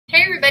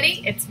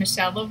everybody, it's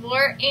Michelle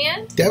LaVore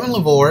and Devin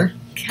LaVore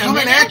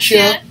coming at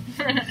you.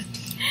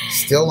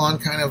 Still on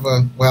kind of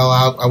a, well,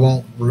 I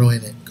won't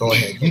ruin it. Go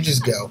ahead. You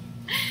just go.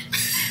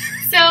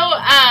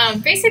 So,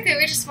 basically,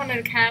 we just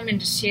wanted to come and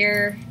just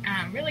share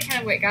really kind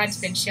of what God's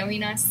been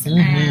showing us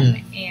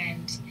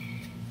and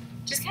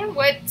just kind of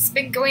what's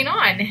been going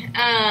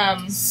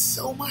on.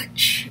 So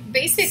much.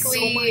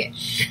 Basically,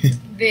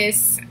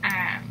 this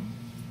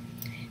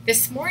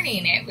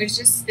morning, it was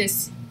just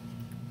this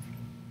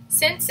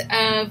sense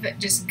of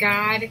just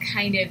God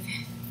kind of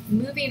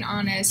moving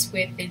on us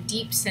with a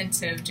deep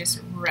sense of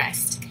just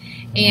rest.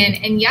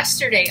 And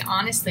yesterday,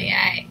 honestly,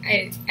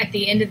 I at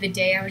the end of the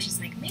day, I was just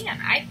like,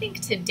 man, I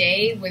think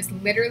today was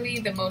literally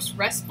the most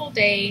restful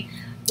day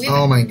we've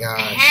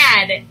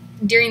had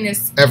during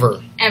this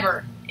ever.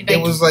 Like, it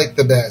was like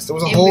the best. It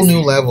was a whole new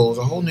level. It was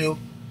a whole new.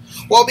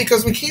 Well,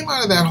 because we came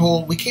out of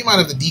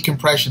the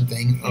decompression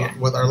thing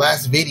with our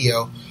last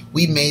video.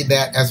 We made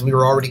that as we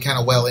were already kind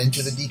of well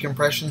into the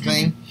decompression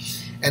thing.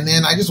 And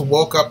then I just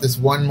woke up this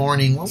one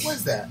morning. What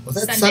was that? Was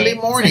that Sunday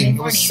morning?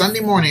 It was Sunday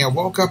morning. I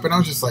woke up and I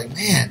was just like,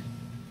 man,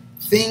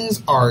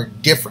 things are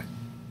different.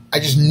 I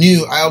just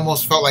knew. I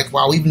almost felt like,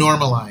 wow, we've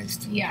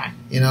normalized. Yeah.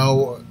 You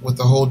know, with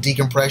the whole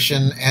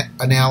decompression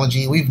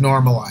analogy, we've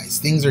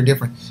normalized. Things are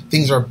different.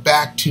 Things are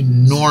back to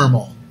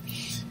normal.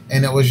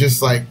 And it was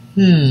just like,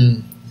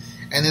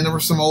 And then there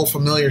was some old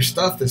familiar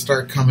stuff that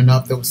started coming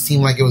up that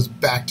seemed like it was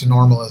back to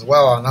normal as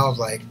well. And I was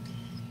like,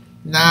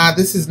 nah,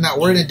 this is not.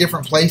 We're in a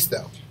different place,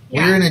 though.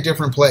 Yeah. We're in a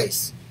different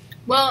place.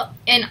 Well,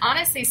 and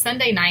honestly,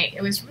 Sunday night,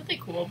 it was really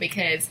cool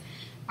because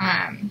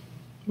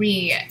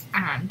we,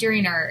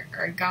 during our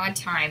God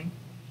time,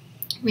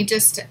 we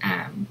just,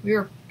 we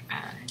were,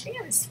 I think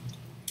it was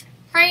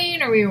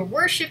praying or we were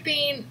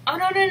worshiping. Oh,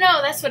 no,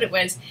 that's what it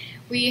was.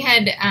 We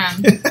had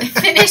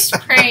finished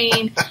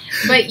praying,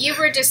 but you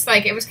were just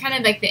like, it was kind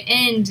of like the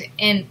end,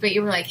 but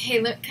you were like, hey,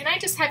 look, can I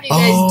just have you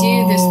guys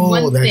do this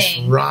one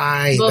thing?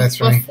 Right.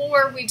 That's right.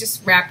 Before we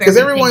just wrap everything up. Because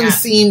everyone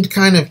seemed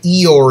kind of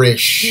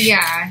Eeyore-ish.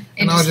 Yeah.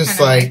 And I was just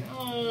like,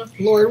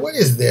 Lord, what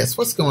is this?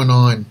 What's going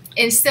on?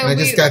 And so I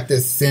just got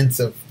this sense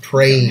of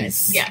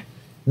praise. Yeah.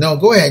 No,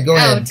 go ahead.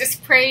 Oh,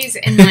 just praise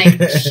and like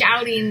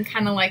shouting,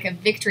 kind of like a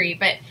victory.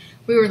 But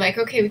we were like,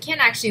 okay, we can't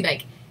actually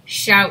like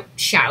shout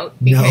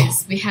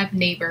because we have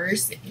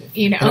neighbors,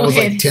 you know. And it was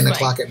like 10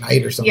 o'clock at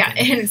night or something. Yeah,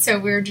 and so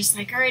we were just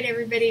like, all right,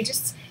 everybody,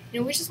 just, you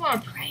know, we just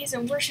want to praise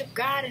and worship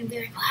God and be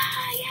like, wow,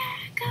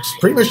 yeah, God. It's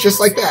pretty much just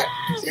like that.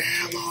 Yeah,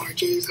 Lord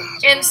Jesus.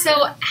 And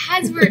so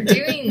as we're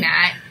doing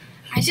that,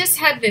 I just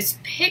had this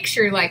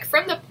picture, like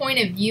from the point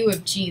of view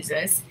of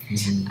Jesus,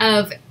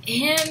 of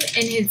him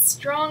and his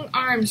strong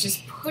arms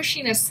just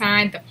pushing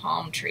aside the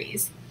palm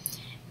trees.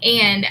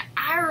 And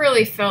I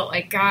really felt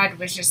like God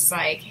was just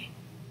like,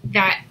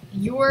 that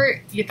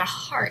your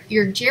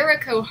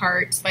Jericho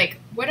hearts, like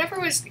whatever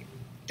was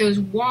those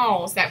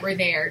walls that were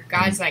there,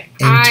 God's like,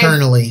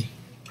 internally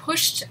I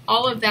pushed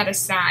all of that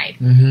aside.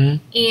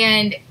 And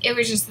it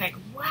was just like,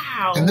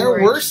 wow. And there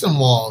were some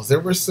walls. There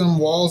were some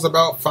walls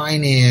about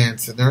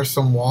finance, and there were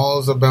some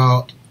walls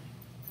about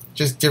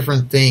just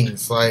different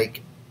things.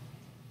 Like,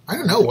 I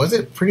don't know, was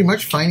it pretty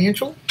much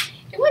financial?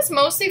 It was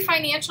mostly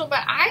financial,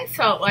 but I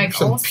felt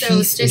like also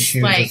peace just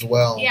issues like as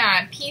well.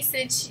 Yeah, peace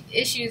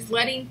issues,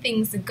 letting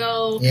things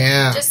go.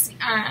 Yeah, just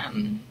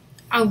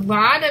a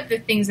lot of the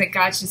things that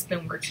God's just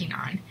been working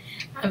on,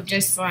 of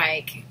just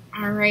like,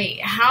 all right,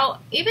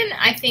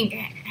 I think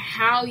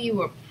how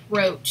you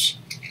approach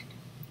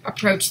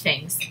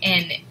things,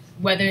 and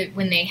when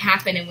they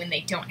happen and when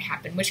they don't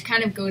happen, which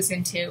kind of goes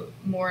into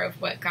more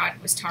of what God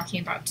was talking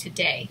about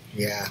today.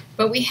 Yeah.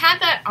 But we had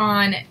that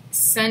on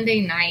Sunday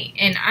night,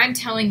 and I'm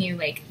telling you,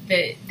 like,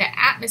 the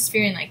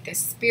atmosphere and, like, the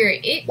spirit,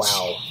 it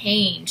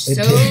changed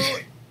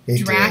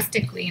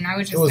drastically. And I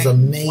was just like,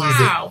 amazing.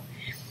 Wow.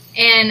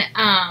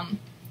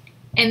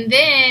 And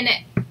then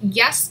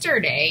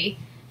yesterday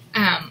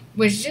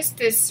was just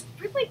this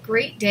really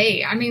great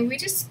day. I mean, we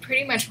just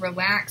pretty much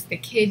relaxed. The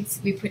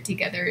kids, we put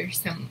together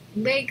some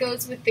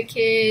Legos with the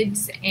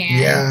kids,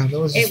 and that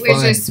was it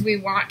was just, we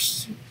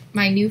watched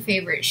my new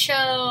favorite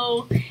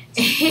show,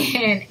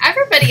 and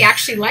everybody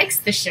actually likes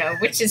the show,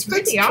 which is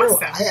really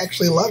awesome. I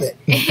actually love it.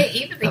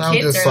 Even the and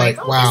kids I'm just are like,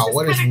 oh, wow,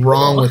 what is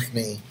wrong with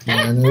me?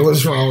 Man, what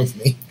is wrong with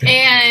me?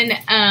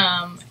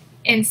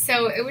 And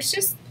so it was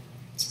just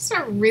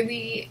a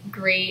really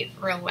great,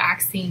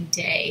 relaxing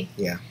day.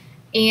 Yeah.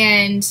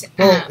 And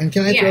and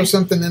can I throw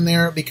something in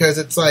there? Because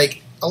it's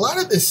like, a lot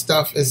of this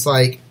stuff is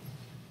like,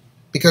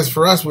 because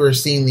for us, we were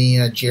seeing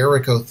the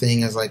Jericho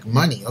thing as like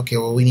money. Okay,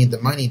 well, we need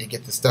the money to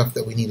get the stuff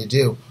that we need to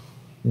do.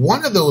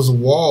 One of those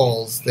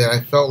walls that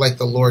I felt like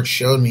the Lord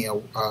showed me,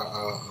 it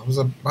was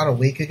about a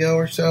week ago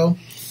or so.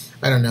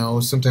 I don't know,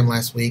 sometime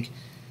last week.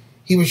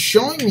 He was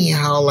showing me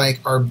how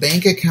like our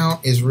bank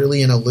account is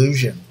really an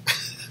illusion.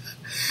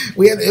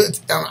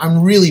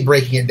 I'm really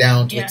breaking it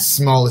down to its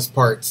smallest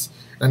parts.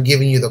 I'm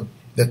giving you the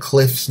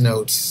Cliff's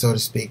notes, so to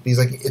speak. He's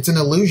like, it's an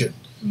illusion.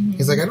 Mm-hmm.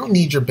 He's like, I don't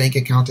need your bank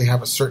account to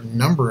have a certain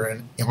number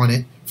on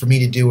it for me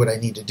to do what I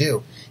need to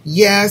do.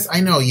 Yes,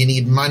 I know you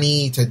need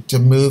money to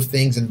move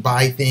things and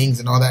buy things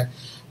and all that.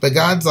 But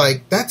God's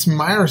like, that's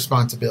my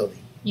responsibility.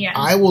 Yeah.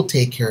 I will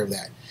take care of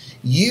that.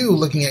 You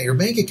looking at your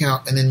bank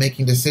account and then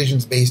making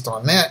decisions based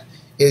on that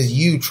is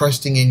you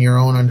trusting in your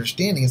own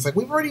understanding. It's like,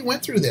 we've already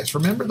went through this.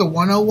 Remember the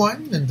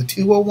 101 and the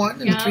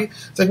 201 and the 3?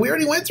 It's like, we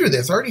already went through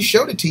this. I already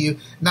showed it to you.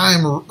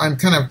 Now I'm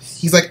kind of,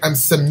 he's like, I'm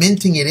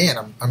cementing it in.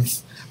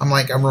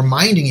 I'm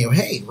reminding you,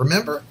 hey,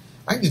 remember,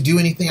 I can do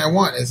anything I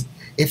want.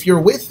 If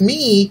you're with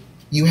me,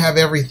 you have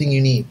everything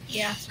you need.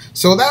 Yeah.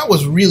 So that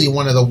was really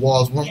one of the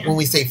walls when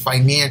we say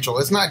financial.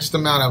 It's not just the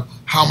amount of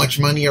how much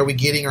money are we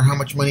getting or how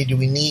much money do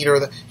we need.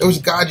 It was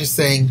God just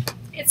saying,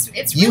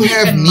 it's you really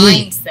have the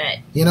me.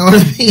 mindset. You know what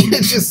I mean?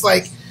 It's just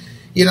like,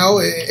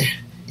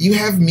 you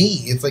have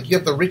me. It's like you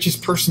have the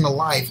richest person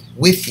alive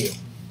with you.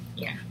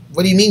 Yeah.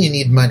 What do you mean you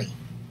need money?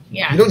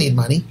 Yeah. You don't need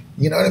money.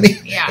 You know what I mean?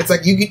 Yeah. It's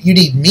like you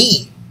need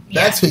me.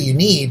 That's who you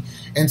need.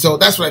 And so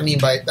that's what I mean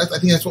by that. I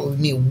think that's what we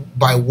mean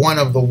by one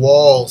of the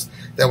walls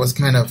that was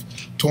kind of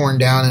torn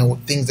down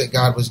and things that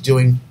God was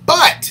doing.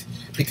 But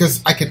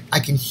because I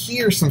can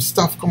hear some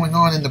stuff going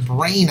on in the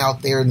brain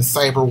out there in the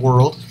cyber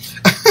world.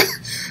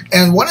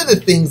 And one of the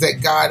things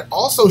that God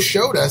also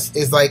showed us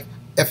is like,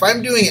 if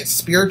I'm doing it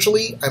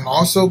spiritually, I'm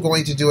also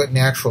going to do it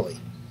naturally.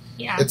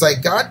 Yeah. It's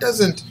like God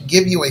doesn't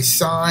give you a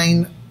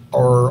sign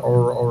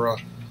or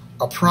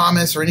a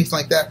promise or anything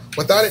like that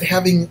without it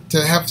having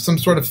to have some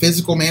sort of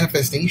physical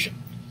manifestation.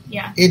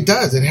 Yeah. It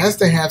does. It has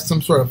to have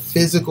some sort of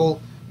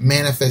physical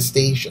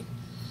manifestation.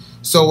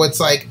 So it's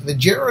like the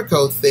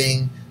Jericho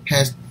thing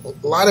has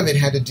a lot of it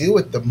had to do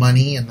with the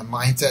money and the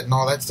mindset and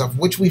all that stuff,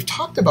 which we've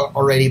talked about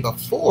already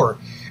before,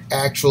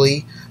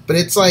 actually. But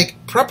it's like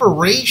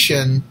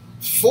preparation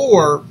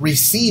for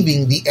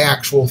receiving the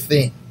actual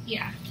thing.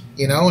 Yeah.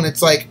 And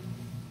it's like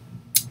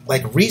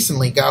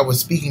recently God was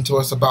speaking to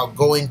us about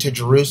going to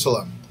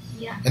Jerusalem.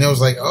 Yeah. And it was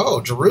like,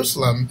 oh,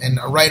 Jerusalem. And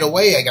right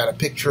away I got a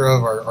picture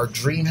of our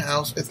dream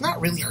house. It's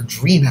not really our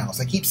dream house.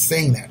 I keep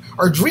saying that.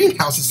 Our dream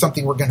house is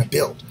something we're going to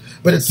build.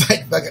 But it's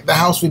like the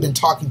house we've been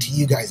talking to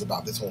you guys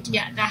about this whole time.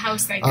 Yeah, the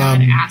house that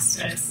God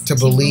asked us to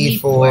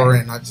believe for.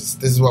 And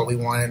this is what we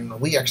wanted.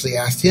 And we actually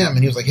asked him, and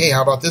he was like, hey,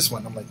 how about this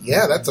one? I'm like,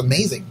 yeah, that's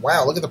amazing.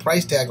 Wow, look at the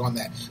price tag on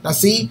that. Now,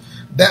 see,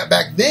 that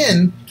back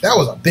then, that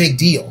was a big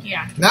deal.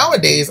 Yeah.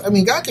 Nowadays, I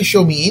mean, God can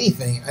show me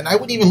anything, and I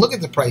wouldn't even look at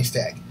the price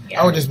tag.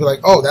 Yeah. I would just be like,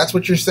 oh, that's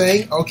what you're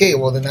saying? Okay,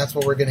 well, then that's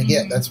what we're going to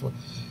get. That's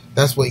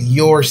what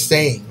you're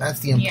saying. That's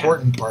the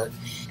important part.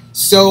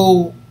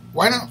 So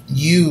why don't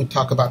you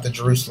talk about the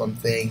Jerusalem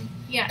thing?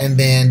 Yeah. And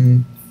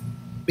then,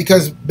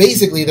 because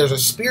basically there's a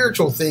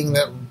spiritual thing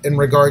that in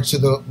regards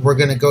to we're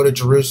going to go to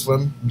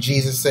Jerusalem,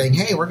 Jesus saying,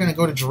 hey, we're going to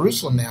go to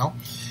Jerusalem now.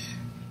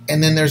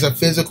 And then there's a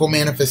physical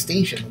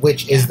manifestation,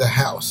 which is the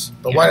house.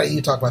 But why don't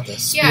you talk about the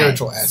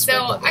spiritual aspect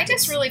of it? So I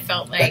just really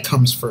felt like that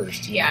comes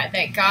first. Yeah,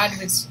 that God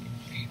was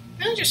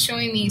really just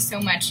showing me so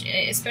much,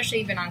 especially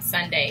even on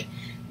Sunday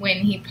when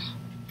he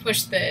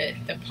pushed the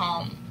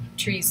palm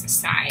trees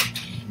aside,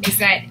 is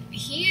that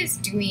he is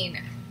doing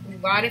a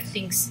lot of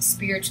things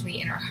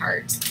spiritually in our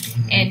hearts,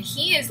 and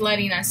he is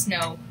letting us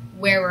know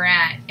where we're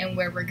at and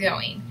where we're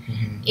going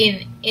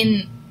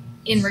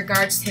in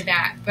regards to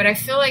that. But I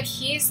feel like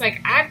he's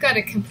like, I've got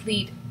to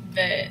complete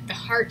the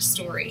heart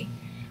story,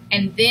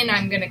 and then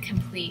I'm going to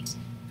complete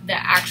the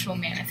actual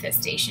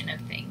manifestation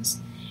of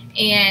things.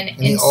 And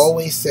he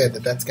always said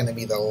that that's going to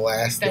be the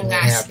last thing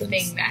that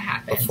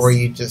happens before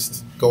you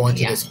just go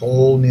into this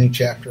whole new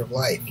chapter of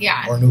life,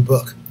 or new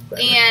book.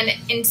 Rather.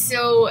 And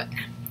so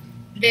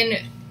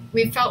then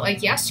we felt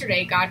like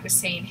yesterday God was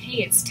saying,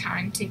 hey, it's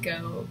time to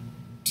go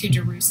to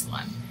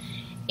Jerusalem.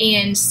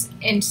 And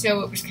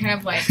so it was kind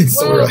of like,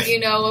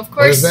 whoa, of course.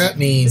 What does that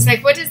mean? It's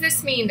like, what does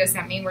this mean? Does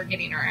that mean we're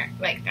getting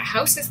the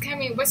house is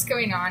coming? What's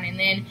going on? And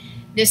then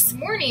this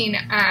morning,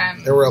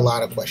 there were a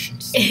lot of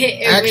questions.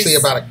 Actually,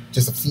 about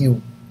just a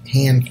few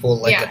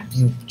handful, a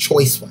few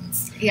choice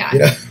ones.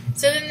 Yeah.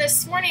 So then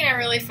this morning, I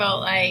really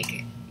felt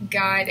like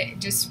God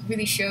just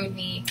really showed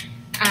me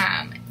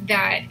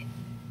that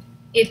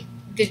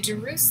the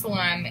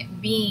Jerusalem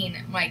being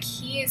like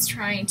he is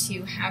trying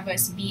to have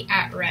us be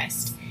at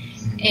rest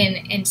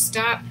and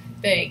stop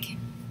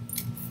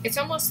it's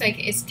almost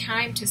like it's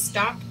time to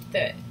stop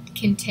the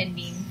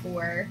contending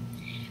for,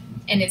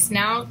 and it's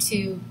now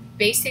to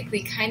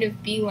basically kind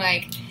of be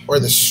like, or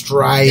the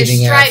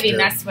striving after.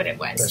 That's what it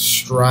was. The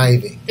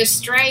striving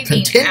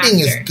contending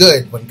is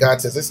good when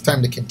God says it's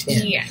time to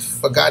contend. Yes.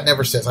 But God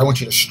never says I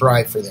want you to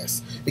strive for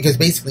this, because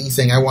basically he's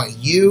saying I want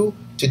you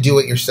to do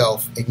it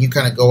yourself, and you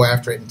kind of go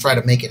after it and try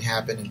to make it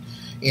happen. And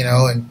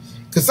and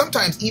because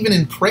sometimes even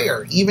in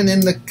prayer, even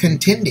in the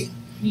contending,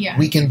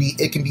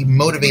 it can be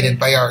motivated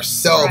by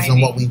ourselves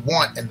and what we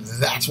want, and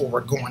that's what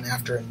we're going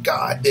after. And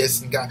God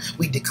this and God,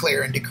 we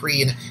declare and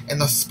decree, and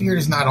the Spirit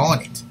is not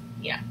on it.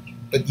 Yeah.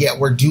 But yet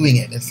we're doing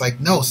it. It's like,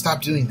 no,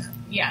 stop doing that.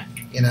 Yeah.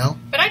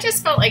 But I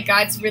just felt like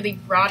God's really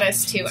brought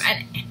us to,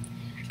 and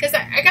because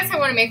I guess I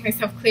want to make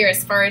myself clear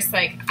as far as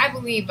like I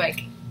believe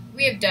like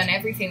have done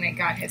everything that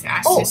God has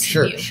asked Oh, us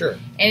sure, to do. sure.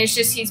 And it's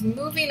just He's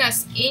moving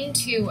us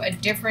into a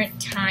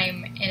different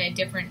time and a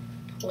different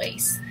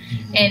place.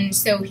 Mm-hmm. And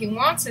so He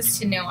wants us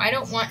to know, I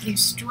don't want you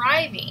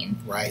striving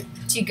Right.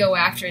 to go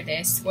after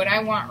this. What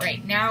I want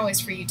right now is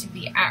for you to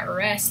be at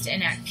rest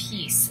and at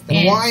peace.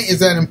 And why is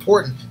that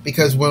important?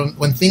 Because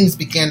when things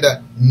began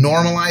to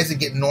normalize and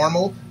get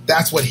normal,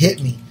 that's what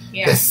hit me.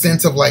 Yeah. The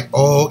sense of like,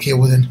 oh, okay,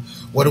 well then,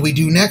 what do we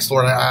do next,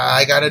 Lord?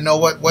 I got to know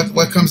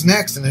what comes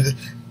next. And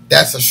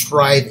that's a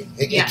striving.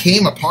 It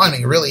came upon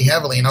me really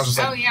heavily, and I was just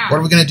like, what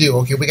are we going to do?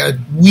 Okay,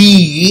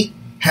 we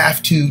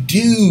have to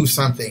do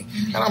something.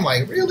 Mm-hmm. And I'm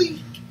like,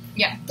 really?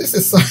 Yeah. This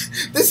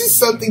is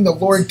something the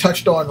Lord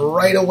touched on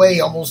right away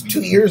almost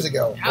 2 years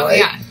ago, Oh, right?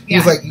 yeah. He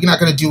was like, you're not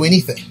going to do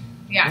anything.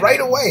 Yeah. Right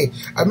away.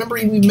 I remember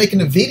even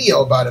making a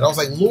video about it. I was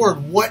like,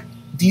 Lord, what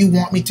do you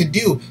want me to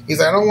do? He's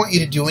like, I don't want you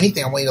to do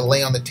anything. I want you to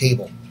lay on the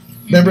table.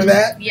 Remember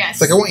that? Yes.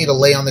 It's like, I want you to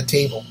lay on the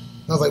table.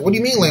 And I was like, what do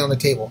you mean lay on the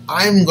table?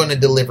 I'm going to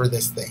deliver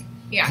this thing.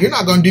 Yeah. You're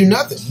not going to do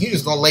nothing. You're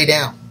just going to lay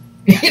down.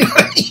 Yeah. You know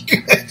what I mean?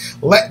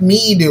 Let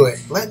me do it.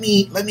 Let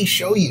me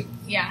show you.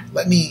 Yeah.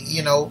 Let me,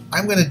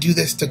 I'm going to do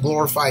this to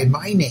glorify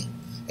my name.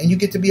 And you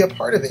get to be a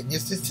part of it.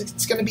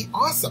 It's going to be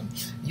awesome.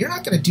 You're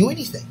not going to do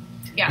anything.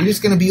 Yeah. You're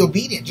just going to be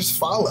obedient. Just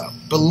follow.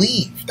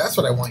 Believe. That's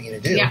what I want you to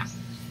do. Yeah.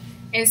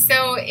 And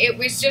so it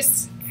was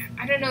just,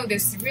 I don't know,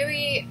 this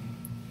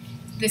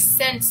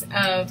sense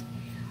of,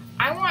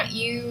 I want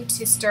you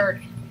to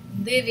start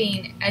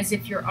living as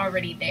if you're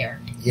already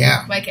there.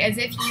 Yeah. Like as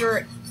if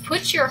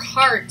put your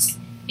heart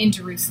in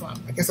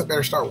Jerusalem. I guess I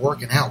better start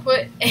working out.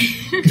 But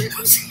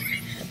it's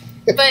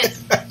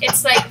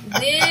like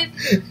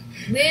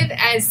live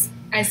as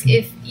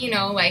if,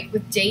 like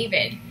with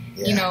David,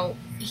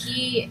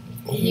 he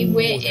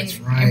went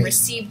and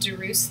received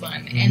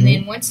Jerusalem. Mm-hmm. And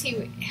then once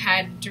he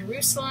had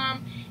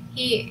Jerusalem,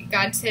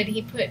 God said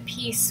he put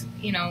peace,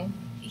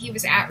 he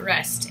was at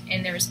rest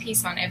and there was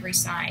peace on every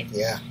side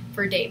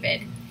for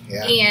David.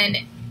 Yeah.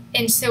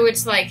 And so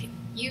it's like,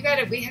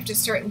 we have to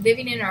start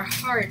living in our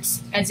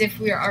hearts as if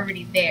we are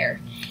already there.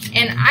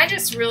 And I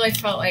just really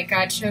felt like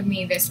God showed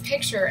me this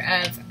picture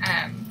of,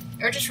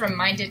 or just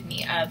reminded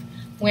me of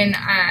when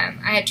I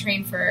had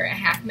trained for a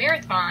half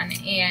marathon,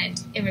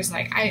 and it was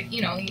like,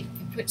 you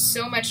put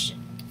so much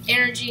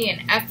energy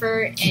and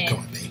effort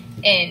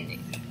and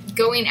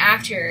going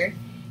after,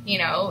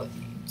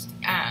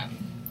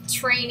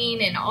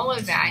 training and all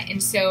of that.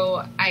 And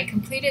so I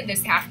completed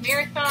this half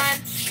marathon,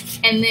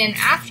 and then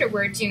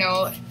afterwards,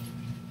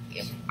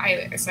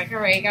 I was like, all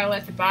right, you gotta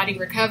let the body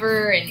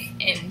recover,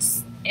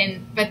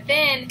 but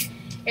then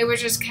it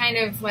was just kind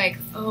of like,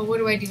 oh, what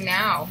do I do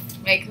now?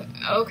 Like,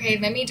 okay,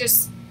 I'm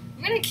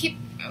gonna keep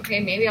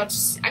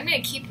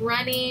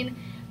running,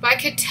 but I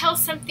could tell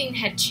something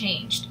had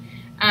changed,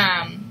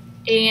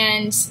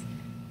 and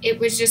it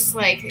was just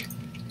like,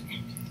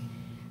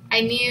 I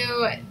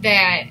knew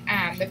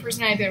that the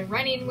person I had been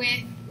running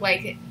with,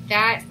 like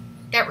that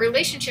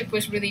relationship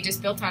was really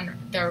just built on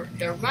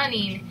their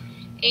running.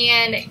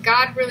 And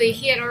God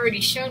He had already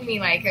shown me,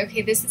 like,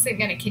 okay, this isn't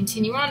going to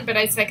continue on. But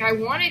it's like, I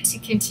wanted to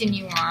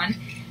continue on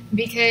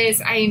because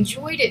I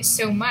enjoyed it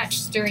so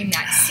much during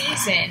that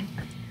season.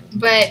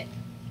 But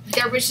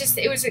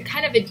it was a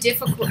kind of a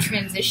difficult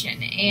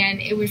transition.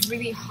 And it was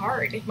really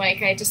hard.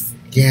 Like, I just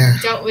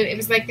dealt with it. It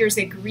was like there was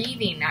a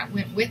grieving that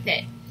went with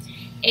it.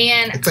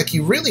 And it's like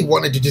you really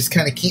wanted to just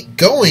kind of keep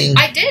going.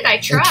 I did. I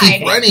tried. And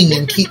keep running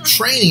and keep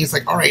training. It's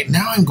like, all right,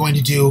 now I'm going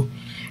to do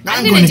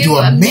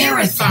a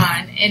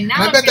marathon. And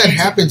I bet that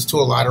happens to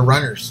a lot of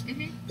runners.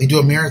 Mm-hmm. They do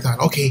a marathon.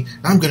 Okay,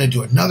 now I'm going to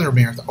do another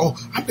marathon. Oh,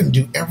 I'm going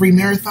to do every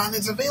marathon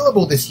that's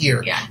available this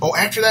year. Yeah. Oh,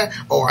 after that,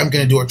 I'm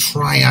going to do a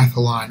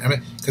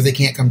triathlon. Because they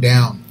can't come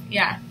down.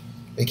 Yeah.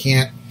 They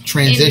can't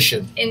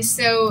transition. And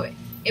so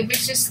it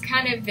was just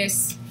kind of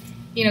this,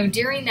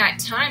 during that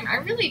time, I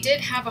really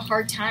did have a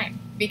hard time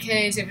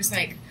because it was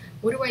like,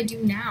 what do I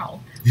do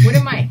now? What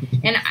am I?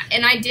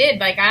 And I did.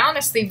 Like, I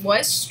honestly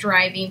was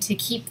striving to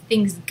keep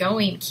things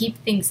going, keep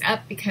things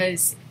up,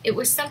 because it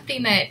was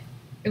something that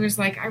it was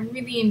like I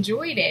really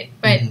enjoyed it.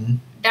 But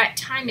that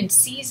time and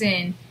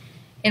season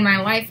in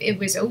my life, it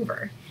was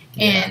over,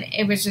 and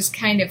it was just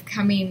kind of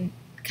coming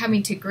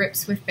to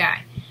grips with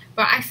that.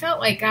 But I felt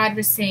like God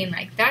was saying,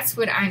 like, that's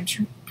what I'm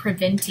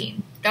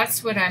preventing.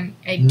 That's what I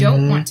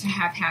don't want to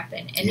have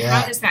happen. And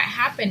how does that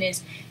happen?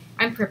 Is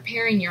I'm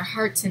preparing your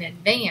hearts in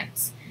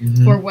advance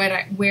for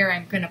where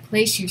I'm going to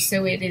place you,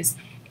 so it is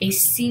a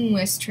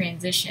seamless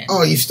transition.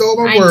 Oh, you stole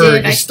my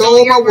word. You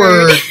stole my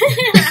word.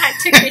 I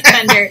took your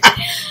thunder.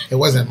 It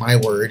wasn't my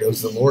word. It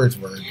was the Lord's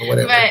word, but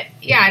whatever. But,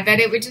 that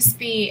it would just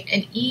be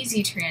an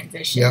easy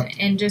transition. Yep.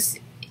 And just,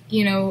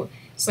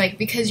 it's like,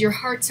 because your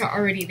hearts are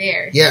already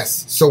there.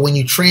 Yes. So when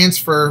you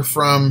transfer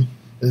from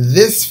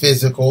this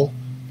physical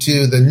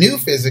to the new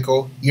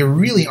physical, you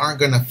really aren't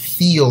going to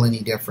feel any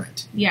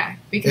different. Yeah.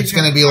 Because it's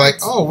going to be like,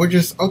 oh, we're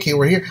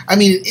here. I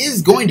mean, it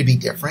is going to be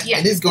different. Yeah.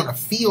 It is going to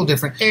feel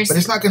different. But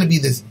it's not going to be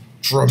this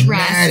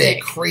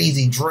dramatic,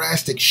 crazy,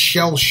 drastic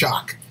shell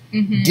shock.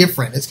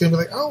 Different. It's going to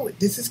be like, oh,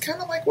 this is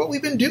kind of like what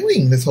we've been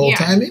doing this whole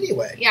time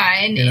anyway.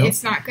 Yeah, and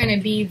it's not going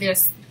to be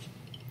this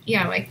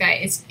yeah, like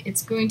that.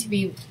 It's going to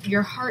be,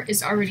 your heart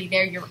is already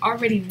there. You're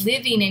already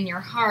living in your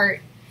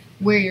heart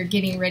where you're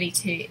getting ready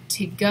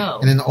to go.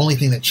 And then the only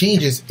thing that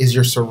changes is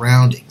your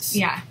surroundings.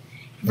 Yeah.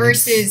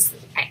 Versus,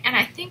 and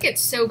I think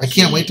it's so key. I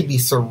can't wait to be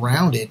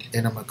surrounded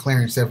in a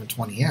McLaren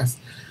 720S.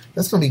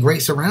 That's going to be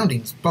great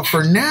surroundings. But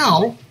for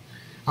now,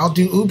 I'll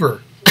do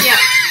Uber. Yeah.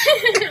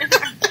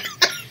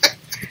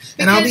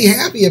 And I'll be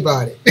happy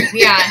about it.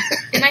 Yeah.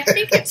 And I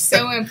think it's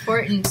so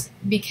important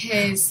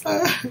because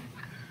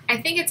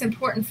I think it's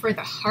important for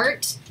the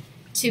heart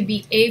to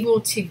be able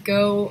to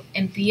go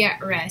and be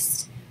at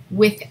rest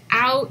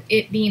without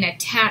it being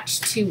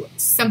attached to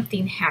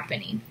something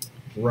happening.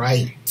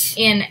 Right.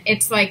 And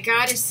it's like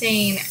God is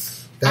saying,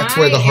 that's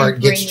where the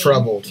heart gets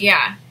troubled.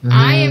 Yeah. Mm-hmm.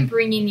 I am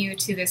bringing you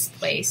to this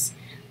place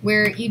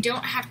where you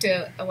don't have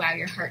to allow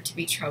your heart to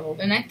be troubled.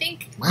 And I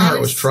think my heart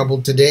was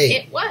troubled today.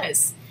 It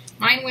was.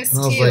 Mine was too.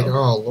 And I was like,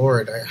 oh,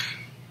 Lord,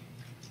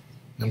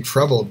 I'm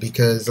troubled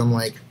because I'm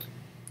like,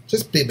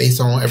 just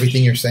based on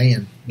everything you're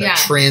saying. That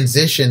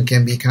transition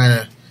can be kind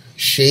of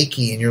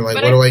shaky, and you're like,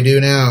 what do I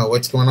do now?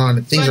 What's going on?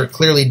 And things are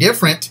clearly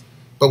different,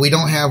 but we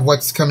don't have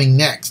what's coming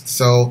next.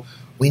 So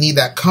we need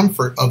that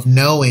comfort of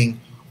knowing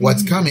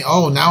what's coming.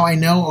 Oh, now I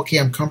know. Okay,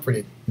 I'm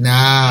comforted.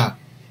 Nah,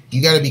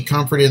 you got to be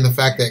comforted in the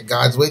fact that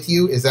God's with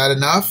you. Is that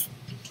enough?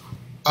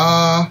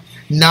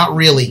 Not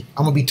really.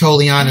 I'm going to be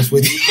totally honest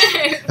with you.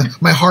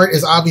 My heart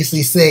is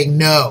obviously saying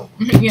no.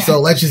 Yeah. So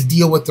let's just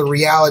deal with the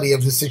reality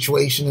of the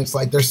situation. It's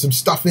like there's some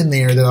stuff in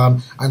there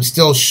that I'm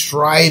still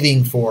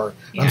striving for.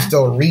 Yeah. I'm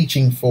still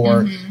reaching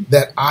for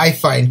that I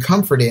find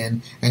comfort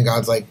in. And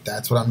God's like,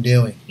 that's what I'm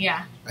doing.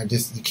 Yeah.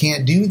 You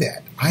can't do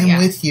that. I'm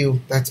with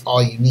you. That's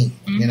all you need,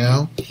 you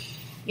know?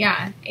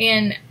 Yeah.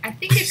 And I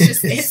think it's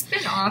just, it's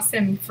been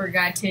awesome for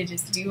God to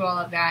just do all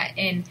of that.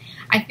 And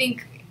I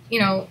think,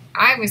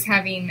 I was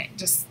having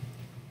just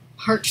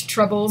heart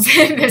troubles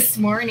this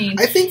morning.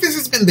 I think this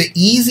has been the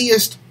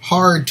easiest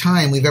hard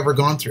time we've ever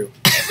gone through.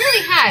 It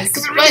really has.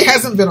 Because it really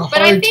hasn't been a hard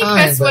time. But I think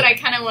that's what I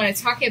kind of want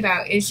to talk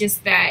about is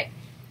just that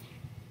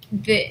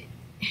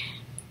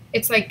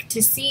it's like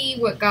to see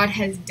what God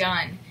has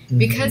done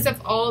because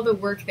of all the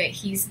work that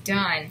He's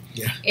done.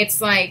 Yeah. It's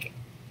like,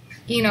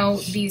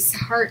 these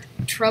heart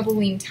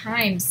troubling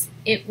times,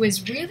 it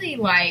was really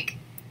like,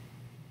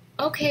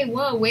 okay,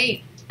 whoa,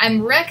 wait.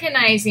 I'm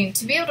recognizing,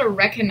 to be able to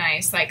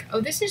recognize, like,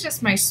 oh, this is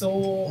just my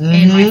soul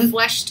and my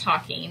flesh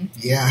talking.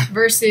 Yeah.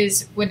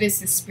 Versus what is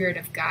the Spirit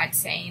of God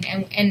saying.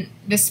 And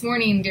this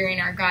morning during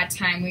our God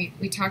time,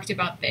 we talked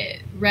about the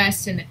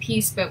rest and the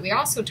peace, but we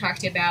also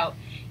talked about,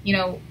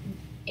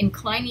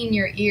 inclining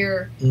your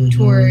ear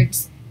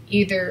towards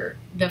either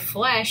the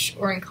flesh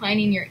or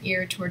inclining your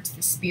ear towards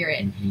the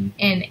Spirit.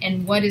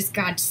 And what is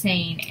God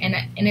saying? And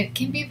it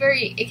can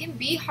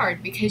be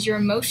hard because your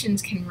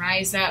emotions can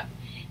rise up.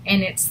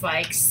 And it's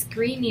like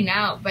screaming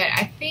out. But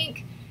I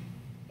think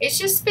it's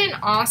just been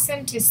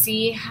awesome to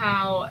see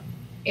how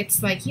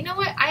it's like, you know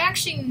what? I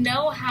actually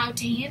know how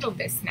to handle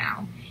this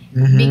now.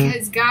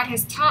 Because God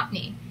has taught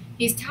me.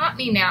 He's taught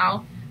me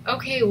now,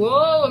 okay,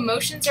 whoa,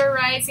 emotions are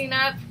rising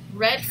up.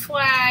 Red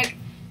flag.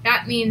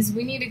 That means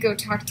we need to go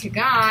talk to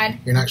God.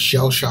 You're not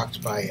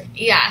shell-shocked by it.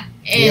 Yeah.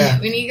 And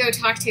we need to go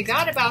talk to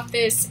God about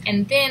this.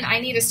 And then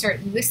I need to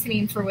start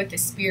listening for what the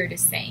Spirit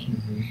is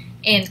saying.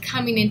 And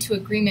coming into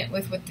agreement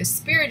with what the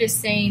Spirit is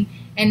saying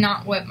and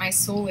not what my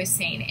soul is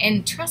saying.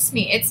 And trust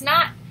me, it's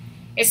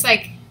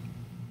like,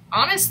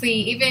 honestly,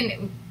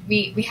 even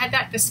we had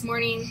that this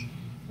morning,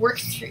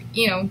 worked through,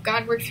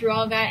 God worked through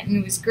all that and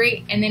it was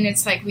great. And then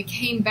it's like we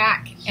came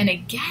back and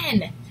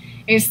again,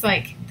 it's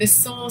like the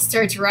soul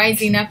starts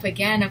rising up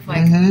again of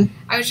like,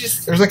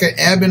 there's like an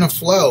ebb and a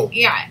flow.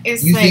 Yeah.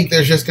 You think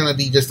there's just going to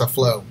be just a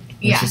flow.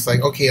 It's just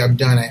like, okay, I'm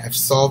done. I've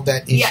solved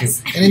that issue.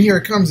 Yes. And then here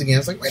it comes again.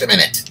 It's like, wait a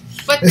minute.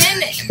 But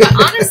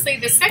honestly,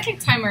 the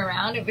second time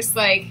around, it was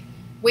like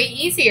way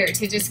easier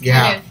to just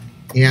kind of,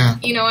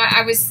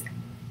 I was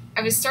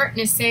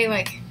starting to say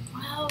like,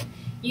 well,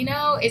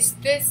 it's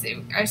this.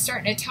 I was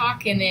starting to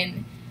talk, and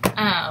then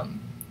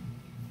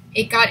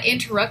it got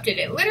interrupted.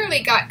 It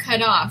literally got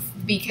cut off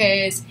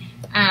because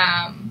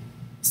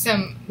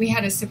we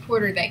had a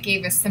supporter that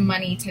gave us some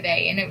money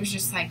today, and it was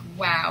just like,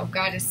 wow,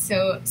 God is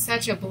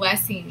such a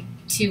blessing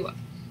to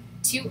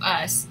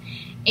us,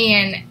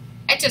 and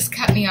it just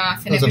cut me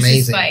off, and it was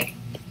just like,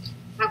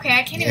 okay,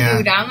 I can't even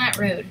go down that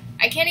road.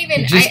 I can't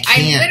even.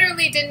 I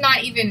literally did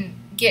not even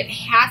get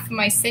half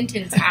my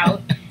sentence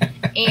out,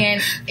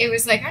 and it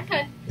was like, I'm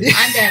done.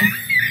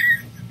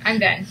 I'm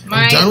done.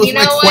 I'm done with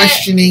my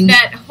questioning.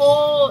 That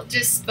whole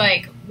just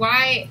like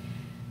why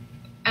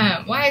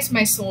is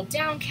my soul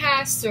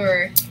downcast,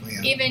 or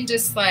even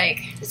just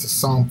like it's a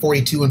Psalm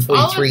 42 and 43.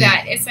 All of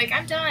that. It's like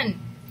I'm done.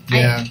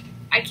 Yeah.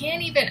 I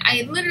can't even,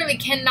 I literally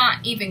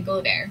cannot even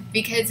go there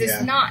because it's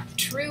not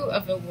true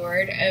of the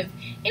Lord, of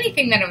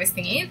anything that I was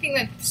thinking, anything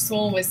that the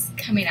soul was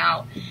coming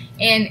out.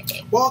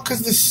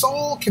 Because the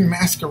soul can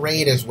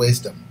masquerade as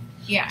wisdom.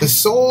 Yeah. The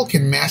soul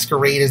can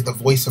masquerade as the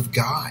voice of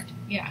God.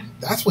 Yeah.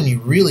 That's when you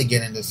really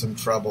get into some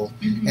trouble.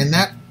 And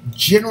that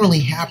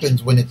generally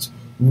happens when it's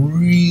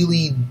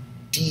really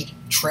deep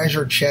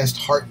treasure chest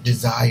heart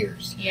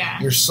desires. Yeah.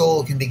 Your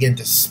soul can begin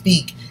to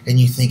speak, and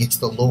you think it's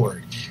the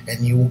Lord.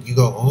 And you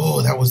go,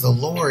 oh, that was the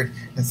Lord.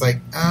 And it's like,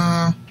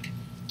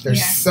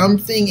 there's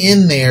something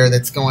in there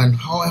that's going,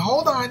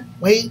 hold on,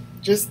 wait,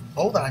 just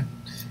hold on.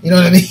 You know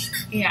what I mean?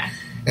 Yeah.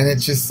 And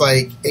it's just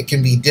like, it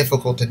can be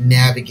difficult to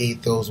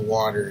navigate those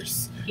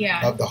waters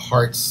of the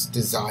heart's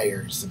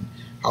desires and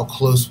how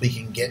close we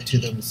can get to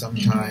them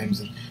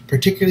sometimes. And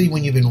particularly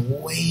when you've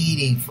been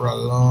waiting for a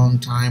long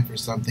time for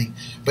something.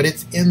 But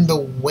it's in the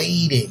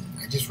waiting.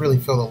 I just really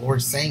feel the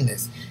Lord saying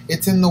this.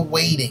 It's in the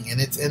waiting and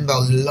it's in the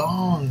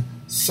long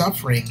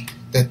suffering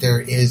that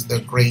there is the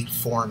great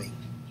forming.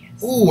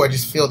 Yes. Ooh, I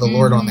just feel the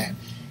Lord on that.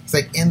 It's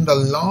like in the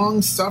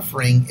long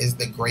suffering is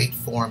the great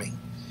forming.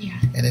 Yeah.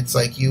 And it's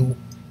like you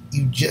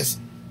just,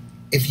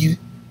 if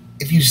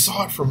you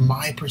saw it from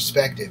my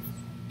perspective,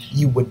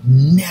 you would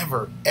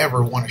never,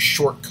 ever want to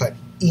shortcut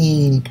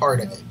any part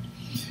of it.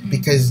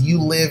 Because you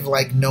live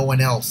like no one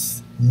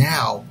else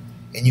now,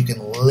 and you can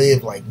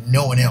live like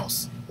no one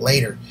else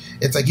later.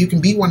 It's like you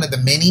can be one of the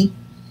many,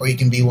 or you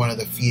can be one of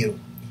the few.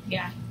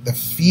 Yeah. The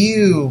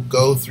few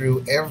go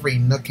through every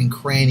nook and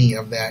cranny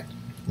of that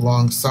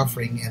long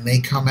suffering, and they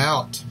come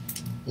out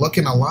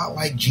looking a lot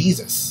like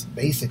Jesus,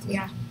 basically.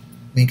 Yeah.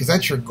 I mean, because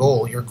that's your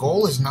goal. Your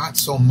goal is not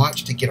so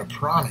much to get a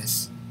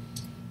promise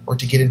or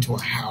to get into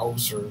a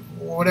house or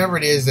whatever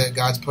it is that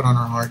God's put on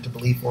our heart to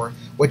believe for,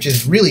 which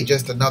is really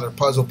just another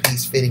puzzle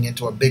piece fitting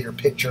into a bigger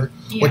picture,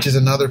 which is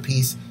another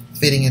piece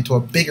fitting into a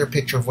bigger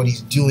picture of what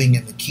he's doing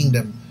in the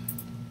kingdom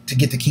to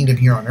get the kingdom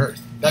here on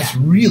earth. That's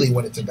really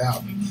what it's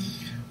about.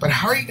 But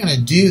how are you going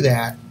to do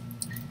that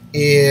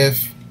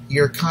if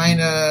you're kind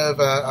of,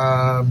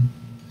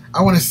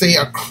 I want to say,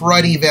 a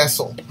cruddy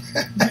vessel?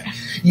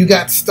 You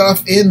got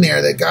stuff in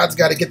there that God's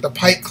got to get the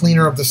pipe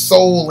cleaner of the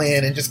soul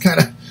in and just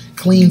kind of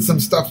clean some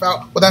stuff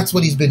out. Well, that's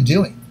what he's been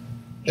doing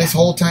this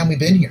whole time we've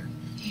been here.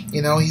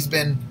 You know, he's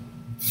been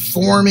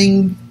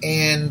forming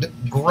and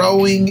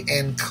growing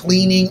and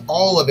cleaning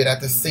all of it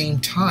at the same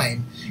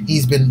time.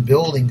 He's been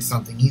building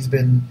something. He's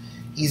been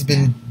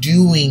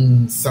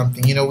doing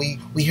something. You know,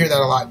 we hear that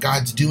a lot.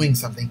 God's doing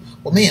something.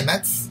 Well, man,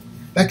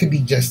 that could be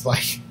just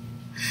like,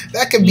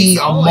 that could be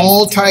a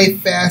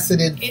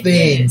multifaceted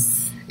thing.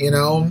 You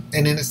know,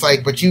 and then it's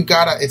like, but you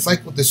gotta, it's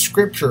like with the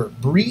scripture,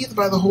 breathed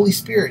by the Holy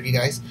Spirit, you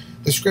guys.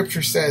 The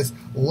scripture says,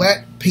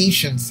 let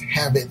patience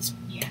have its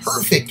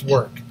perfect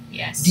work.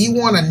 Yes. Do you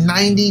want a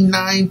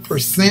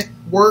 99%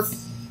 work,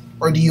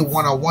 or do you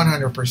want a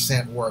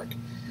 100% work?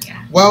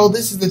 Yeah. Well,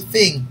 this is the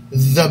thing.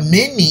 The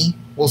many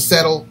will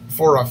settle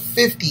for a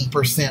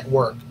 50%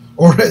 work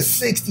or a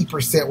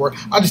 60% work.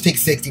 I'll just take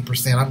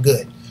 60%. I'm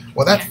good.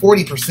 Well, that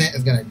 40%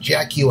 is going to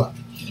jack you up.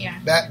 Yeah.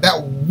 That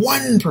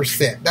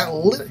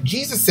 1%,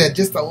 Jesus said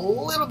just a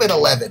little bit of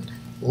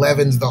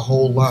leaven's the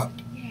whole lump.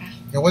 Yeah.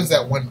 Now, what is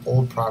that one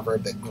old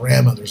proverb that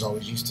grandmothers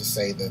always used to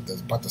say,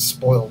 about the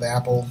spoiled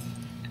apple?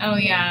 Oh,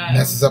 yeah.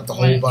 Messes up the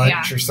whole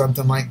bunch or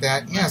something like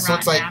that. Yeah, so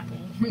it's like,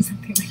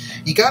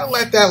 you got to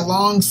let that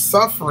long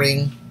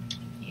suffering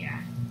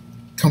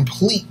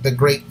complete the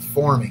great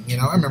forming. You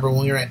know, I remember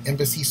when we were at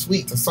Embassy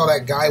Suites, I saw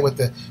that guy with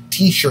the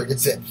t-shirt that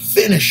said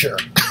finisher.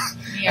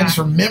 I just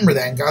remember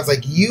that, and God's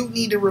like, you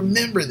need to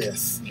remember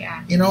this.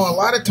 Yeah. You know, a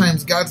lot of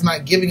times God's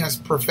not giving us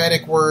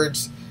prophetic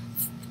words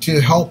to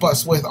help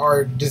us with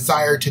our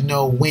desire to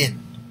know when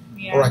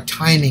or a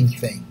timing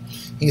thing.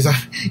 He's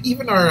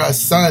even our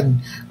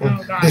son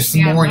this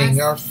morning,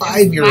 our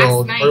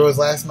 5-year-old, or it was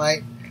last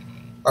night,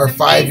 our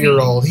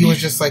 5-year-old, he was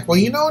just like, well,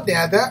 you know,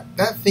 Dad,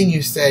 that thing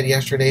you said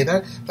yesterday,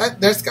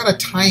 that's got a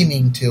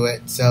timing to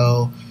it,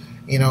 so,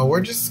 you know,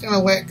 we're just going to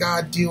let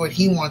God do what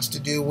he wants to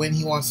do, when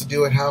he wants to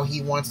do it, how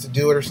he wants to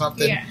do it, or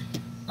something. Yeah.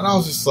 And I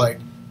was just like,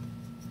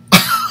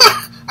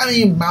 I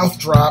mean, mouth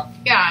dropped.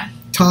 Yeah.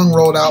 Tongue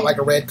rolled out like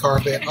a red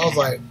carpet. I was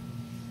like,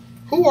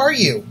 who are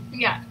you?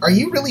 Yeah. Are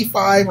you really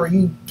 5 or are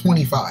you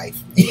 25?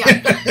 Yeah.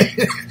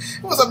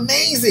 It was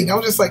amazing. I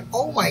was just like,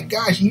 oh my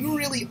gosh, you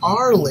really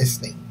are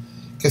listening.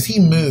 Because he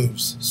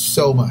moves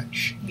so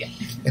much. Yeah.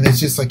 And it's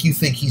just like you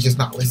think he's just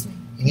not listening.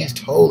 And he's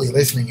totally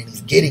listening and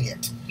he's getting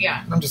it.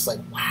 Yeah. And I'm just like,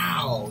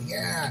 wow,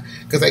 yeah.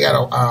 Because I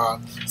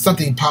got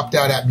something popped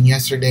out at me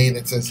yesterday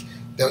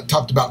that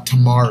talked about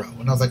tomorrow.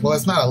 And I was like, well,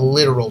 it's not a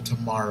literal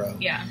tomorrow.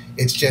 Yeah.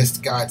 It's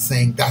just God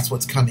saying that's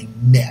what's coming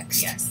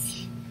next.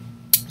 Yes.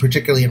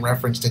 Particularly in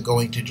reference to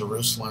going to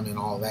Jerusalem and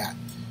all that.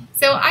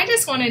 So I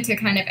just wanted to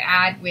kind of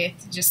add with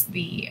just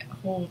the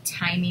whole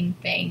timing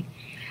thing.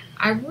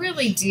 I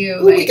really do.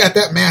 Ooh, we got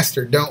that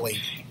mastered, don't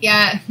we?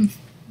 Yeah.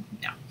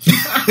 No.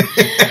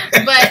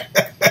 But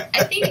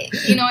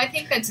I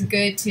think that's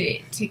good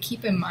to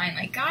keep in mind.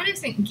 Like, God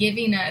isn't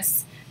giving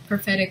us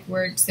prophetic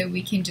words so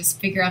we can just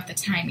figure out the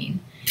timing.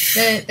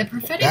 The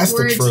prophetic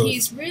words,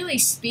 he's really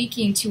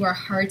speaking to our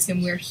hearts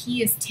and where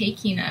he is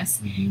taking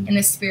us in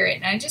the spirit.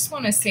 And I just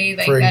want to say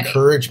like for that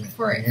encouragement.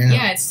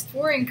 It's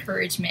for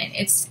encouragement.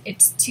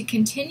 It's to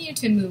continue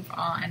to move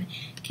on,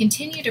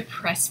 continue to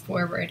press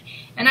forward.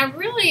 And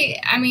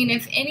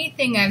if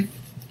anything I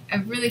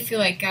really feel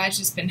like God's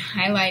just been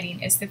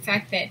highlighting is the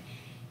fact that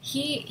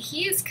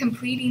He is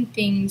completing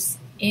things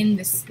in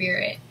the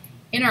Spirit,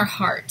 in our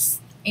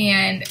hearts.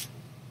 And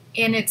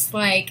it's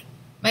like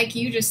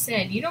you just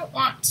said, you don't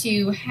want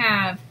to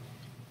have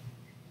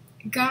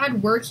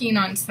God working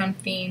on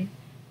something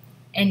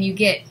and you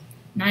get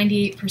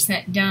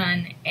 98%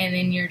 done and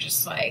then you're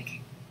just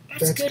like,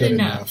 that's good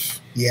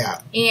enough. Yeah.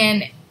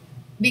 And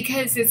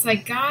because it's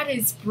like God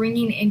is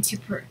bringing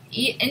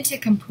into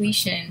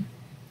completion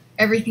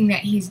everything that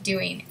he's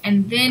doing,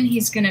 and then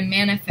he's going to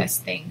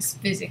manifest things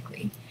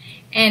physically.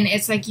 And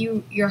it's like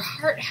your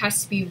heart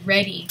has to be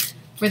ready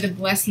for the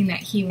blessing that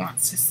he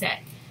wants to set.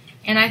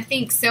 And I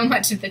think so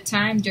much of the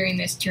time during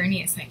this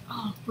journey, it's like,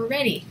 oh, we're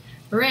ready.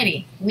 We're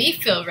ready. We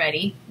feel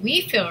ready.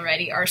 We feel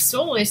ready. Our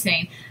soul is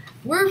saying,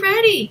 we're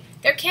ready.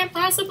 There can't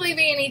possibly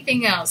be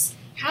anything else.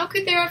 How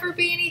could there ever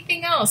be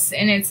anything else?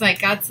 And it's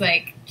like, God's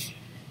like,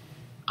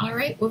 all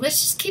right, well,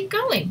 let's just keep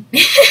going.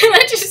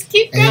 Let's just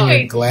keep going. And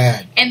you're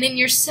glad. And then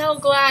you're so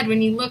glad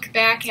when you look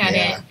back at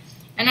it.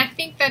 And I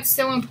think that's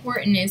so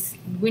important is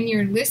when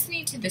you're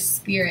listening to the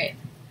Spirit,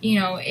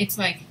 it's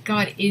like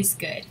God is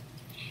good.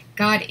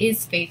 God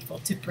is faithful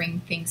to bring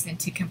things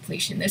into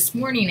completion. This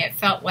morning it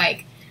felt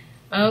like,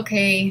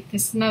 okay,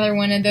 this is another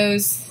one of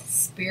those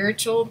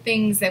spiritual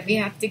things that we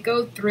have to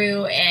go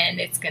through, and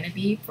it's going to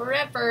be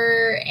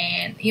forever.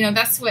 And,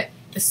 that's what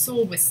the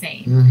soul was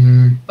saying.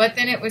 Mm-hmm. But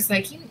then it was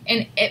like,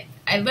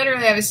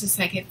 I was just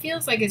like, it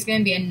feels like it's going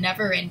to be a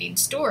never-ending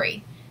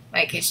story.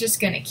 Like, it's just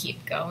going to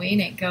keep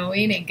going and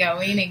going and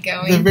going and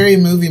going. The very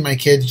movie my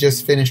kids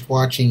just finished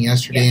watching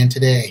yesterday and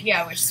today.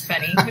 Yeah, which is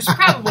funny. Which is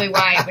probably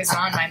why it was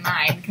on my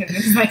mind, because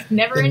it was like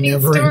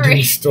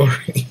never-ending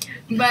story.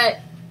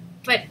 But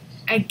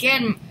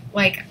again,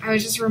 like, I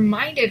was just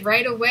reminded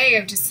right away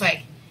of just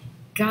like,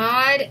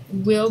 God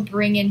will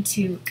bring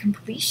into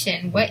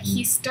completion what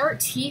he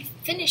starts, he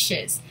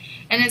finishes.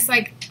 And it's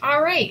like,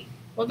 all right,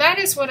 well, that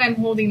is what I'm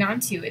holding on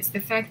to. It's the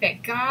fact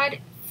that God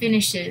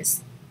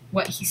finishes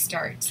what he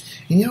starts.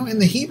 In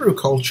the Hebrew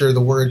culture,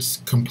 the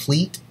words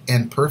complete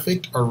and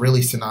perfect are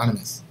really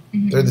synonymous.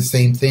 Mm-hmm. They're the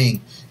same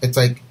thing. It's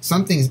like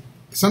something's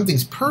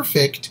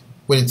perfect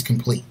when it's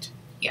complete.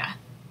 Yeah.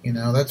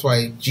 That's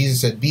why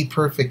Jesus said, be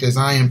perfect as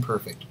I am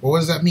perfect. Well, what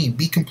does that mean?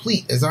 Be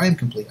complete as I am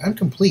complete. I'm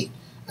complete.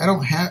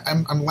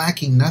 I'm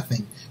lacking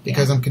nothing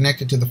because I'm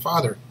connected to the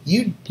Father.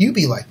 You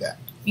be like that.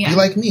 Yeah. Be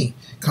like me.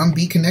 Come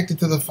be connected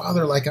to the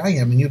Father like I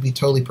am, and you'll be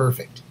totally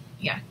perfect.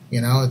 Yeah.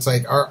 It's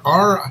like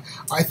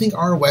I think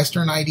our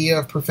Western idea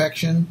of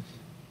perfection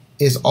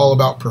is all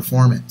about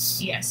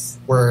performance. Yes.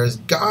 Whereas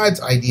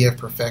God's idea of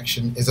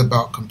perfection is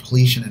about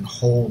completion and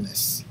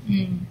wholeness.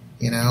 Mm.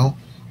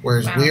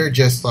 Whereas we're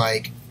just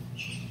like,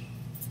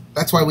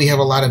 that's why we have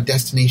a lot of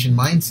destination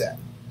mindset.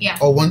 Yeah.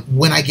 Oh,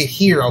 when I get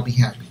here, I'll be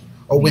happy.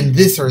 Oh, when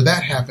this or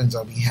that happens,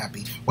 I'll be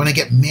happy. When I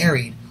get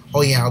married,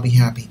 oh yeah, I'll be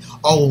happy.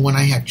 Oh, when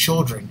I have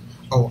children,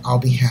 oh, I'll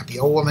be happy.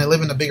 Oh, when I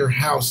live in a bigger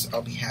house,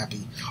 I'll be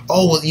happy.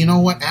 Oh, well, you know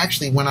what?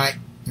 Actually, and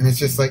it's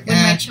just like, when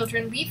my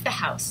children leave the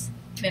house,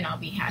 then I'll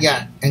be happy.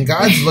 Yeah, and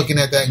God's looking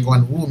at that and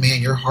going, ooh,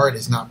 man, your heart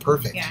is not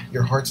perfect. Yeah.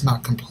 Your heart's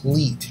not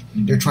complete.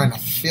 Mm-hmm. You're trying to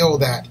fill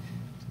that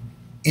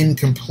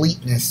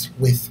incompleteness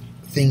with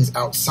things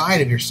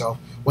outside of yourself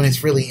when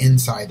it's really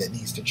inside that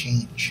needs to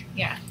change.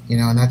 Yeah.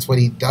 And that's what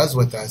he does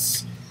with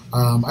us.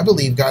 I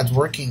believe God's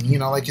working,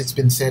 like it's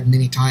been said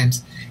many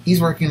times,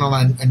 he's working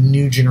on a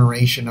new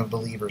generation of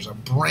believers, a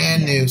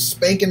brand new,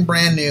 spanking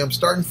brand new. I'm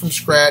starting from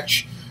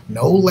scratch,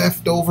 no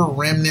leftover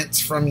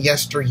remnants from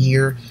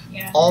yesteryear,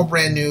 all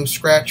brand new,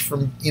 scratch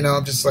from,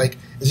 just like,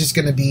 it's just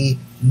going to be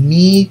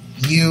me,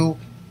 you,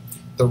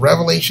 the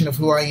revelation of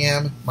who I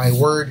am, my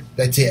word,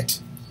 that's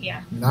it.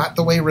 Yeah. Not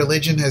the way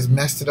religion has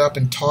messed it up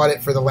and taught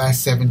it for the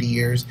last 70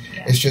 years.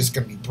 Yeah. It's just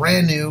going to be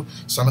brand new.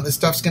 Some of the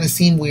stuff's going to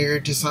seem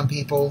weird to some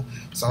people.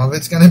 Some of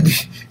it's going to be,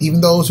 even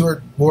those who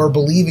are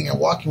believing and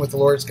walking with the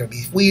Lord, it's going to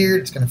be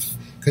weird. It's going to,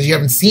 because you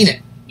haven't seen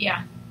it.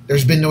 Yeah.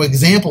 There's been no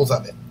examples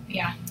of it.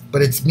 Yeah.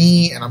 But it's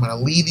me, and I'm going to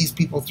lead these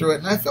people through it.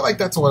 And I feel like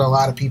that's what a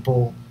lot of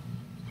people,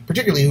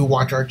 particularly who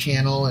watch our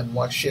channel and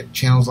watch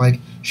channels like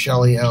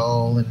Shelly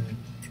L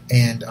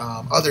and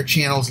other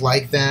channels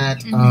like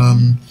that.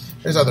 Mm-hmm.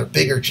 There's other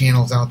bigger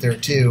channels out there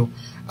too.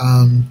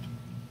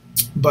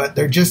 But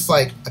they're just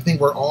like, I think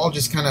we're all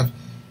just kind of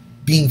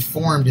being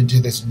formed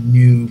into this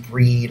new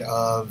breed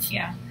of,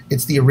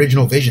 it's the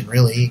original vision,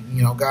 really.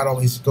 God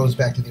always goes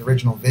back to the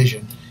original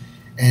vision.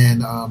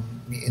 And,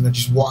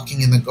 just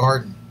walking in the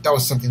garden. That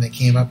was something that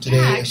came up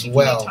today as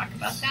well. Can we talk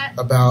about that?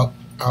 About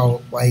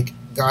how, like,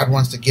 God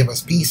wants to give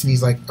us peace. And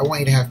he's like, I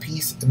want you to have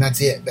peace. And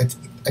that's it.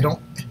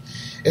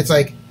 It's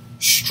like,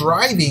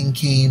 striving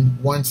came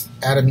once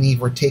Adam and Eve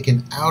were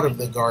taken out of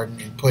the garden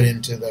and put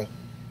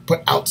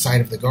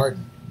outside of the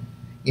garden.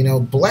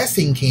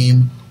 Blessing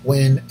came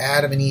when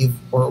Adam and Eve,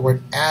 or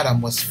when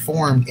Adam was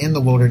formed in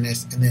the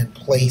wilderness and then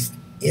placed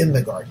in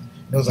the garden.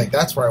 And it was like,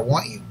 that's where I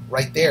want you,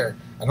 right there.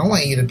 I don't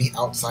want you to be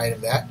outside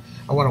of that.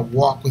 I want to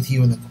walk with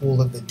you in the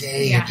cool of the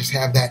day and just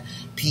have that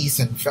peace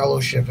and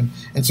fellowship.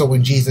 And so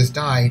when Jesus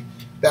died,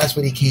 That's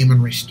what he came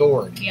and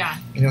restored. Yeah.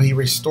 You know, he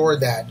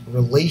restored that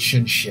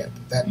relationship,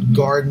 that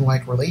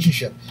garden-like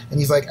relationship. And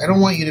he's like, I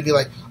don't want you to be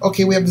like,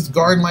 okay, we have this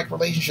garden-like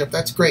relationship.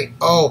 That's great.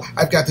 Oh,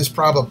 I've got this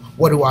problem.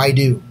 What do I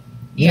do?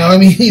 You know what I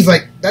mean? He's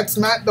like, that's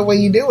not the way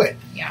you do it.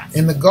 Yeah.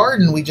 In the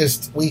garden,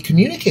 we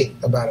communicate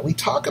about it. We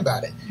talk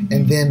about it.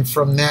 And then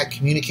from that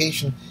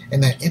communication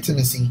and that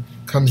intimacy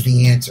comes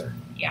the answer.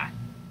 Yeah.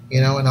 You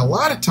know, and a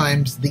lot of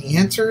times the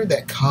answer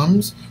that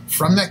comes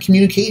from that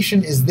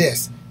communication is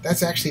this.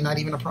 That's actually not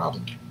even a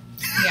problem.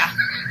 Yeah.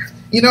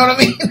 You know what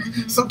I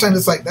mean? Sometimes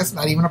it's like, that's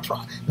not even a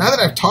problem. Now that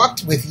I've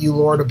talked with you,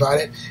 Lord, about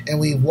it, and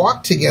we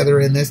walked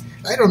together in this,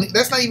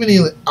 that's not even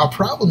a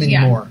problem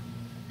anymore.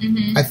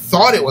 I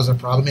thought it was a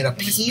problem. It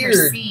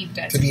appeared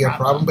to be a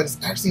problem, but it's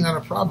actually not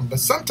a problem.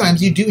 But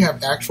sometimes you do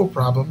have actual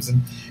problems,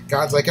 and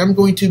God's like, I'm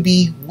going to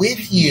be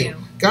with you.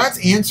 God's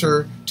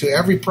answer to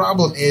every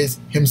problem is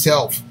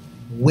himself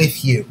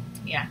with you.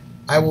 Yeah.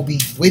 I will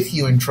be with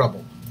you in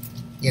trouble.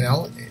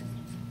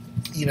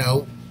 You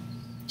know,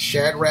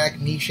 Shadrach,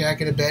 Meshach,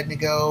 and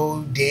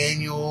Abednego,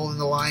 Daniel in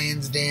the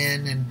lion's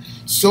den, and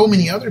so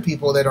many other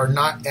people that are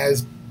not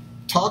as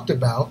talked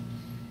about.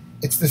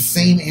 It's the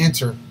same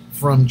answer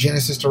from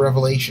Genesis to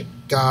Revelation.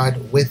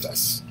 God with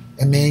us.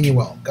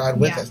 Emmanuel, God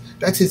with us.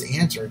 That's his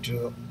answer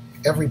to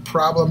every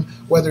problem,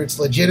 whether it's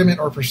legitimate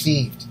or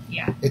perceived.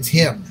 Yeah. It's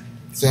him.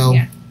 So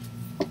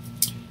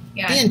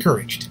be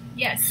encouraged.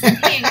 Yes,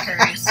 be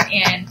encouraged.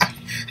 And,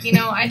 you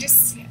know, I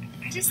just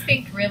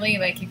think really,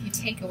 like, if you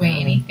take away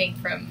anything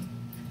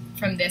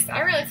from this, I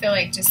really feel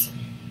like just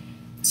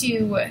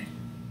to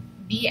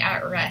be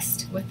at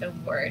rest with the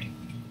Lord,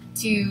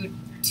 to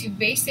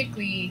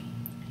basically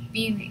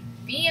be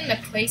in the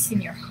place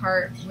in your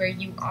heart where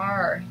you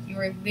are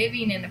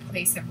living in a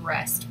place of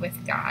rest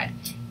with God.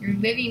 You're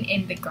living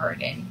in the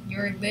garden.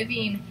 You're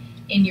living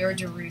in your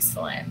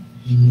Jerusalem,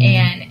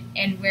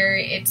 and where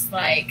it's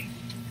like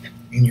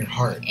in your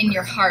heart. In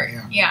your heart,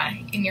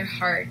 in your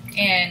heart,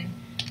 and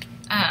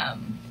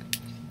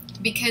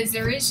because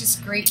there is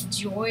just great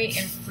joy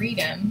and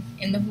freedom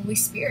in the Holy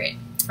Spirit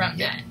from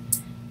that.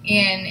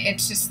 And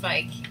it's just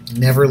like,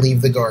 never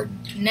leave the garden.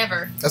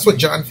 Never. That's what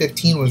John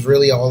 15 was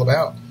really all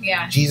about.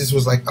 Yeah. Jesus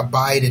was like,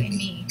 abide in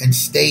me and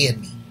stay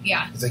in me.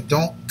 Yeah. He's like,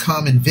 don't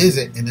come and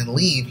visit and then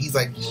leave. He's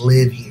like,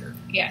 live here.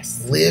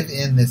 Yes. Live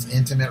in this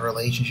intimate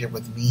relationship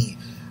with me,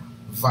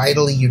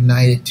 vitally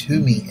united to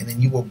me, and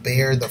then you will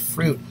bear the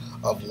fruit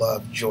of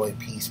love, joy,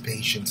 peace,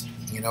 patience.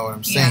 You know what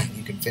I'm saying?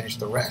 You can finish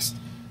the rest.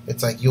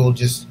 It's like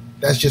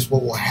that's just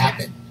what will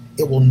happen.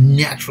 It will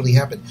naturally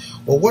happen.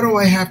 Well, what do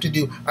I have to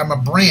do? I'm a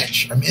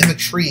branch. I'm in the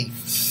tree.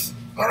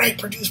 All right,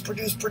 produce.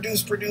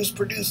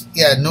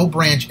 Yeah, no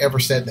branch ever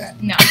said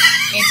that. No,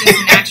 it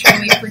just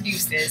naturally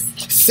produces.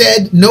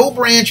 Said no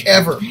branch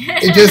ever.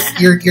 It just,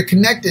 you're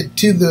connected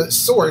to the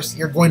source,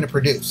 you're going to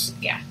produce.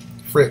 Yeah.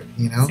 Fruit,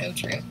 you know? So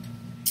true.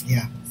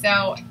 Yeah.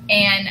 So,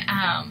 and,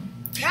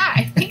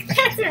 I think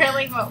that's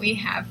really what we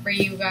have for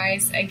you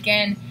guys.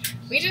 Again,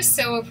 we just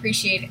so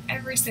appreciate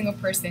every single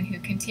person who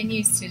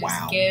continues to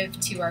just give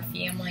to our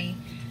family.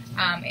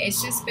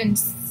 It's just been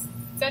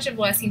such a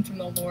blessing from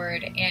the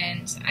Lord,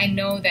 and I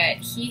know that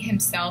he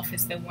himself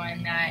is the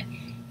one that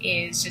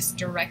is just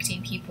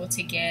directing people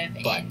to give,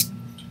 and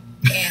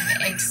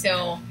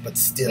so but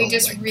still, we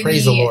just really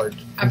praise the Lord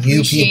for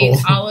appreciate you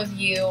people. all of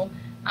you.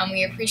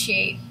 We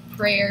appreciate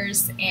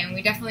prayers, and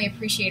we definitely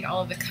appreciate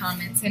all of the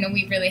comments. I know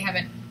we really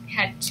haven't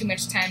had too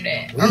much time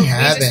to. We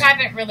just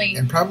haven't really,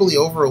 and probably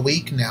over a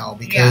week now,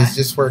 because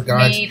just where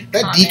God's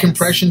that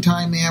decompression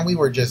time, man, we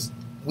were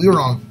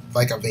on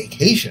like a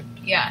vacation.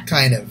 Yeah.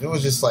 Kind of. It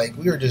was just like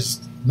we were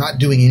just not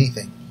doing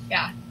anything.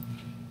 Yeah.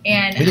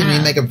 And we didn't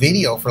even make a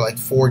video for like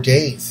 4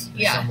 days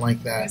or something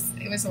like that.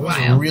 It was a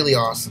while. It was really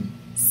awesome.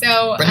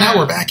 So but now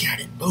we're back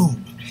at it.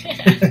 Boom.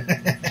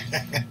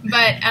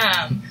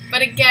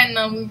 But again,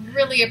 we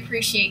really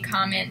appreciate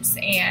comments,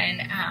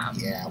 and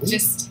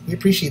we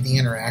appreciate the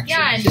interaction.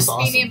 Yeah, and just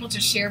being able to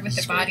share with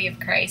the body of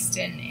Christ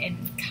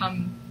and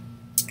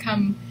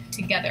come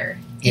together.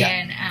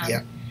 And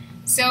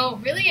so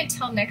really,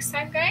 until next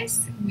time,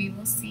 guys, we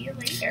will see you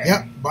later.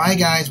 Yep. Bye,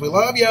 guys. We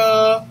love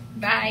ya.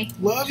 Bye.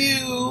 Love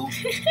you.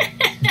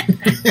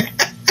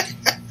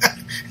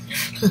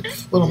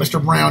 Little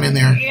Mr. Brown in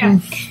there. Yeah.